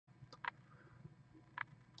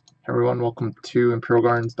Everyone, welcome to Imperial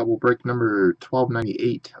Gardens double break number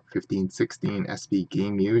 1298 of 1516 SB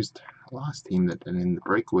game used. The last team that did in the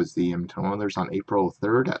break was the Edmonton Oilers on April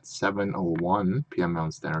 3rd at 7:01 p.m.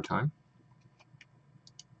 Mountain Standard Time.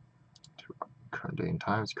 Current day and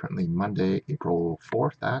time is currently Monday, April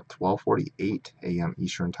 4th at 12:48 a.m.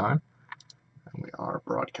 Eastern Time. And we are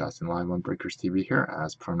broadcasting live on Breakers TV here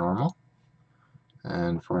as per normal.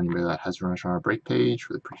 And for anybody that has registered on our break page,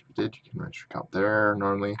 really appreciate if you did. You can register your account there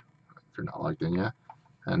normally if you're not logged in yet.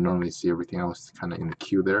 And normally see everything else kind of in the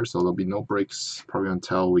queue there, so there'll be no breaks probably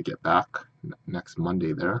until we get back next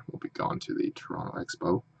Monday there. We'll be gone to the Toronto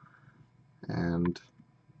Expo. And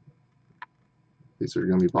these are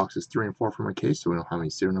going to be boxes 3 and 4 from our case, so we don't have any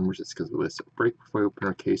serial numbers. It's because we listed a break before we open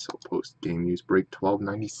our case. So we'll post game use break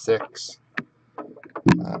 1296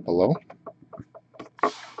 below.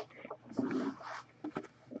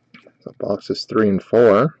 So boxes 3 and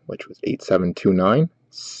 4, which was 8729,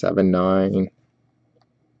 79.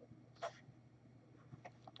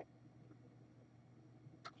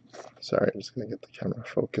 Sorry, I'm just going to get the camera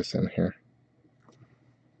focus in here.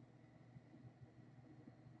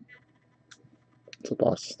 So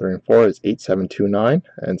boxes 3 and 4 is 8729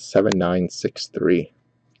 and 7963.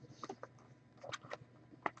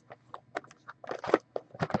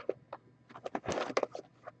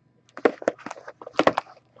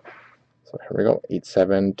 So here we go,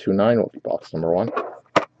 8729 will be box number 1.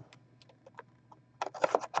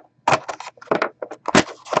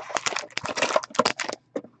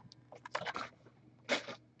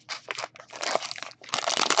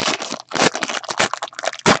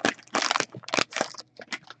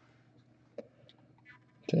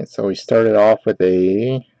 Okay, so we started off with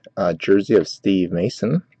a jersey of Steve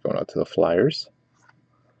Mason going out to the Flyers.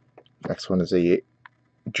 Next one is a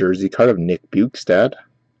jersey card of Nick Bjugstad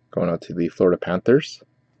going out to the Florida Panthers.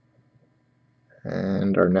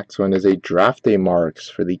 And our next one is a draft day marks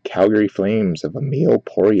for the Calgary Flames of Emile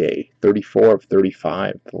Poirier, 34 of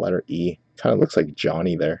 35, the letter E. Kind of looks like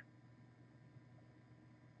Johnny there.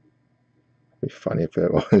 It'd be funny if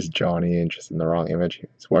it was Johnny and just in the wrong image.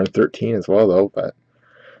 He's wearing 13 as well though, but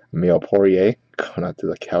Emile Poirier going out to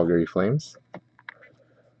the Calgary Flames.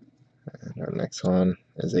 And our next one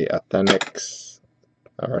is a authentic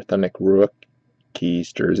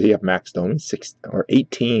rookies jersey of Max Domi,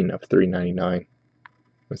 18 of 399.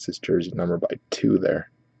 This is jersey number by 2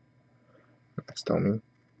 there. Max Domi.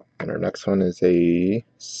 And our next one is a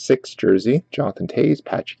 6 jersey, Jonathan Toews,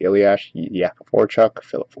 Patrick Elias, Jakub Voracek,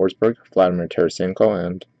 Philip Forsberg, Vladimir Tarasenko,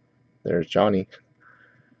 and there's Johnny.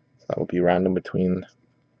 So that will be random between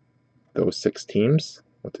those 6 teams.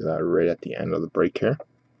 We'll do that right at the end of the break here.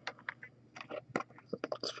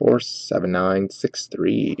 Box 4,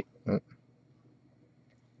 7963. Oh.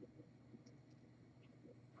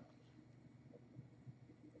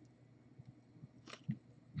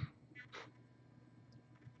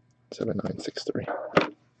 7963.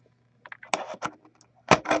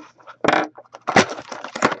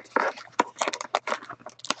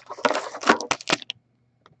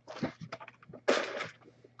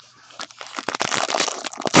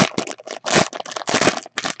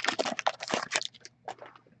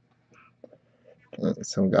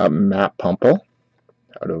 So we got Matt Pumple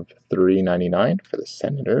out of 399 for the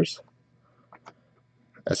Senators.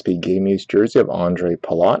 SB Game Use jersey of Andre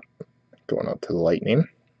Palat going out to the Lightning.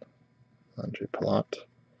 Andre Palat.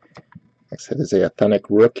 Next hit is a authentic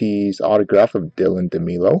rookies autograph of Dylan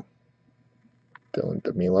DeMelo. Dylan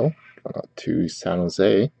DeMelo going out to San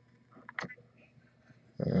Jose.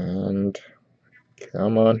 And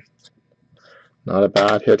come on. Not a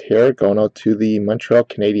bad hit here. Going out to the Montreal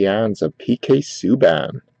Canadiens of PK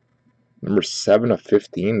Subban. Number 7 of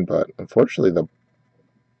 15, but unfortunately the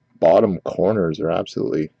bottom corners are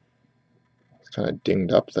absolutely kind of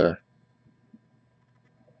dinged up there.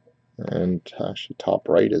 And actually top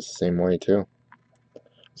right is the same way too.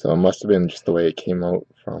 So it must have been just the way it came out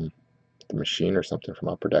from the machine or something from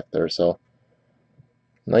Upper Deck there. So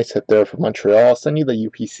nice hit there for Montreal. I'll send you the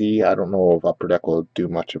UPC. I don't know if Upper Deck will do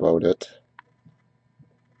much about it.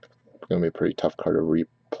 It's going to be a pretty tough card to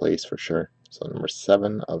replace for sure. So number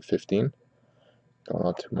 7 of 15 going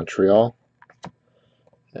out to Montreal.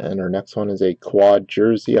 And our next one is a quad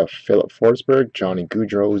jersey of Philip Forsberg, Johnny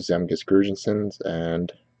Gaudreau, Zemgus Girgensons,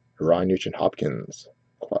 and Ryan Nugent-Hopkins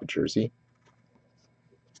quad jersey.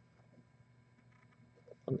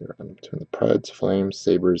 I'll be running between the Preds, Flames,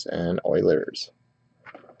 Sabres, and Oilers.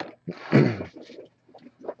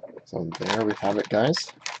 So there we have it, guys.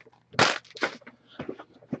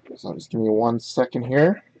 So just give me 1 second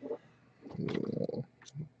here to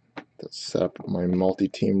set up my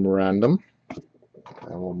multi-team random.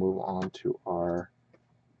 And we'll move on to our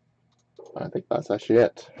I think that's actually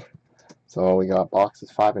it. So we got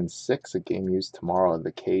boxes 5 and 6, a game used tomorrow in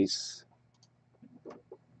the case.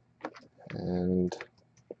 And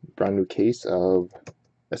brand new case of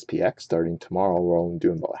SPX starting tomorrow. We're only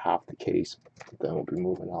doing about half the case. Then we'll be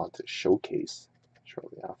moving on to showcase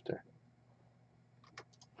shortly after.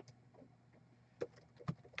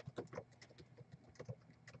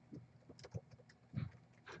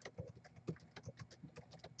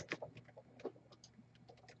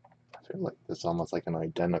 I feel like this is almost like an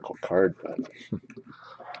identical card, but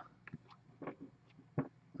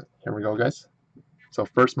here we go, guys. So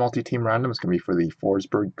first multi-team random is going to be for the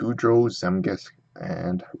Forsberg, Goudreau, Zemgus,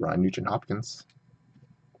 and Ryan Nugent-Hopkins.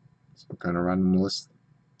 So we're going to random list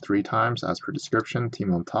 3 times as per description.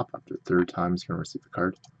 Team on top after the 3rd time is going to receive the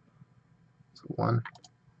card. So 1,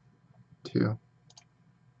 2,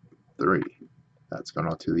 3. That's going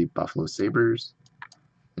out to the Buffalo Sabres.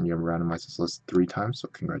 And you have randomized this list 3 times, so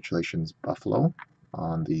congratulations, Buffalo,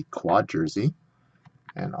 on the quad jersey.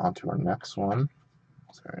 And on to our next one.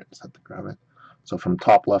 Sorry, I just had to grab it. So from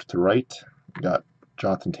top left to right, we got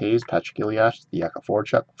Jonathan Toews, Patrick Elias, Jakub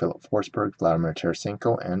Voracek, Philip Forsberg, Vladimir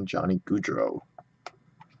Tarasenko, and Johnny Gaudreau.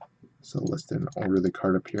 So listed in order the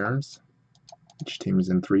card appearance. Each team is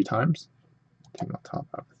in 3 times. Team on top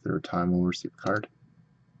after the 3rd time will receive a card.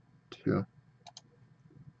 2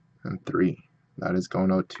 and 3. That is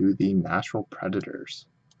going out to the Nashville Predators.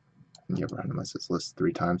 And you have randomized this list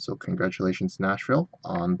 3 times, so congratulations, Nashville,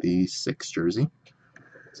 on the 6th jersey.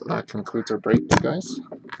 So that concludes our break, guys.